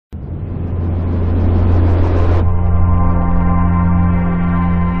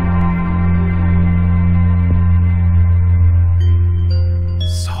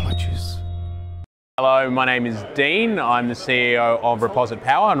Hello, my name is Dean. I'm the CEO of Reposit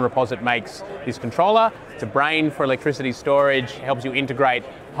Power, and Reposit makes this controller. It's a brain for electricity storage, helps you integrate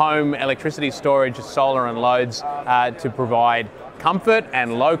home electricity storage, solar and loads to provide comfort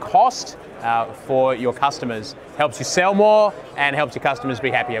and low cost for your customers. Helps you sell more and helps your customers be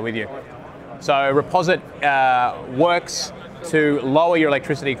happier with you. So Reposit works to lower your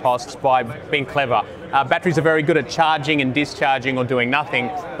electricity costs by being clever. Batteries are very good at charging and discharging or doing nothing,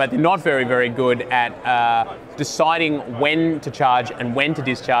 but they're not very good at deciding when to charge and when to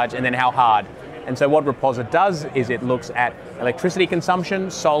discharge and then how hard. And so what Reposit does is it looks at electricity consumption,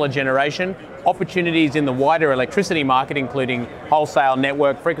 solar generation, opportunities in the wider electricity market, including wholesale,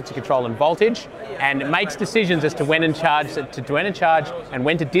 network, frequency control and voltage, and it makes decisions as to when to charge and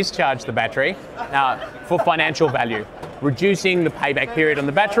when to discharge the battery for financial value, reducing the payback period on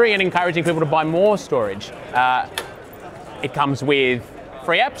the battery and encouraging people to buy more storage. It comes with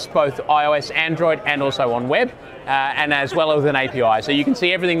free apps, both iOS, Android, and also on web, and as well as an API. So you can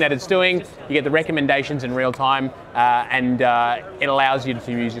see everything that it's doing, you get the recommendations in real time, and it allows you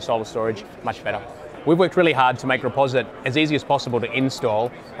to use your solar storage much better. We've worked really hard to make Reposit as easy as possible to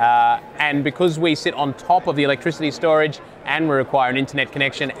install, and because we sit on top of the electricity storage and we require an internet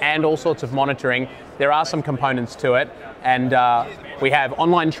connection and all sorts of monitoring, there are some components to it, and we have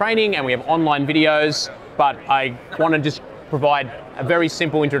online training and we have online videos, but I want to just provide a very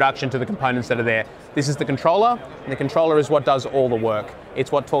simple introduction to the components that are there. This is the controller, and the controller is what does all the work.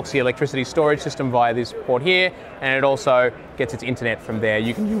 It's what talks to the electricity storage system via this port here, and it also gets its internet from there.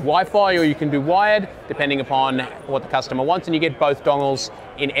 You can do Wi-Fi or you can do wired, depending upon what the customer wants, and you get both dongles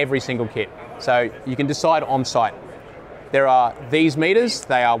in every single kit. So you can decide on site. There are these meters,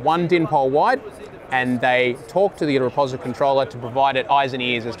 they are 1 DIN pole wide, and they talk to the Reposit controller to provide it eyes and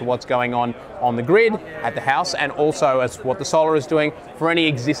ears as to what's going on the grid, at the house, and also as what the solar is doing for any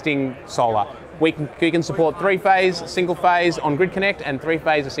existing solar. We can support 3-phase, single-phase on Grid Connect and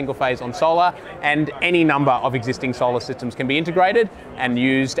 3-phase or single-phase on solar, and any number of existing solar systems can be integrated and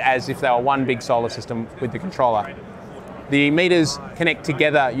used as if they were one big solar system with the controller. The meters connect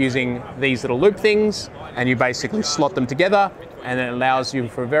together using these little loop things, and you basically slot them together, and it allows you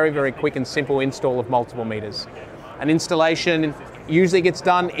for a very quick and simple install of multiple meters. An installation usually gets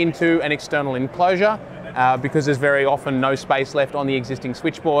done into an external enclosure because there's very often no space left on the existing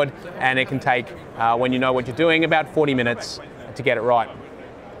switchboard, and it can take, when you know what you're doing, about 40 minutes to get it right.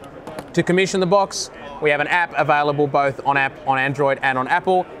 To commission the box, we have an app available both on Android and on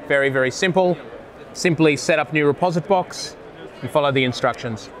Apple. Very simple. Simply set up new Reposit box and follow the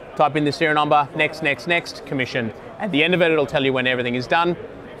instructions. Type in the serial number, next, commission. At the end of it, it'll tell you when everything is done.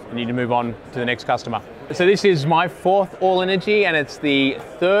 You need to move on to the next customer. So this is my 4th All Energy, and it's the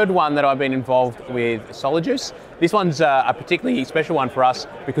 3rd one that I've been involved with SolarJuice. This one's a particularly special one for us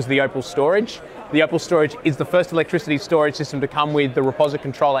because of the Opal storage. The Opal storage is the first electricity storage system to come with the Reposit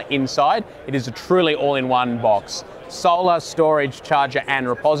controller inside. It is a truly all-in-one box. Solar, storage, charger, and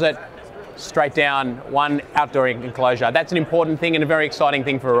Reposit. Straight down, one outdoor enclosure. That's an important thing and a very exciting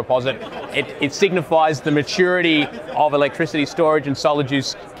thing for Reposit. It signifies the maturity of electricity storage and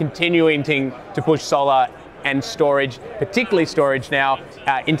SolarJuice continuing to push solar and storage, particularly storage now,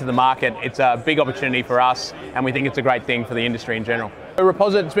 into the market. It's a big opportunity for us, and we think it's a great thing for the industry in general.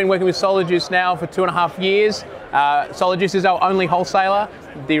 Reposit has been working with SolarJuice now for 2.5 years. SolarJuice is our only wholesaler.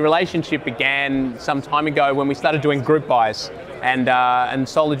 The relationship began some time ago when we started doing group buys, and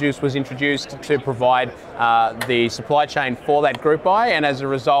SolarJuice was introduced to provide the supply chain for that group buy, and as a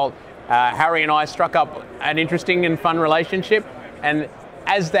result, Harry and I struck up an interesting and fun relationship, and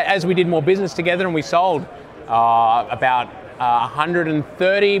as we did more business together and we sold about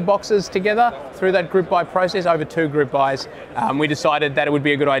 130 boxes together through that group buy process, over 2 group buys, we decided that it would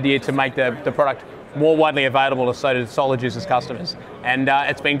be a good idea to make the product more widely available to SolarJuice's customers. And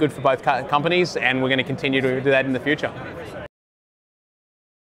it's been good for both companies, and we're going to continue to do that in the future.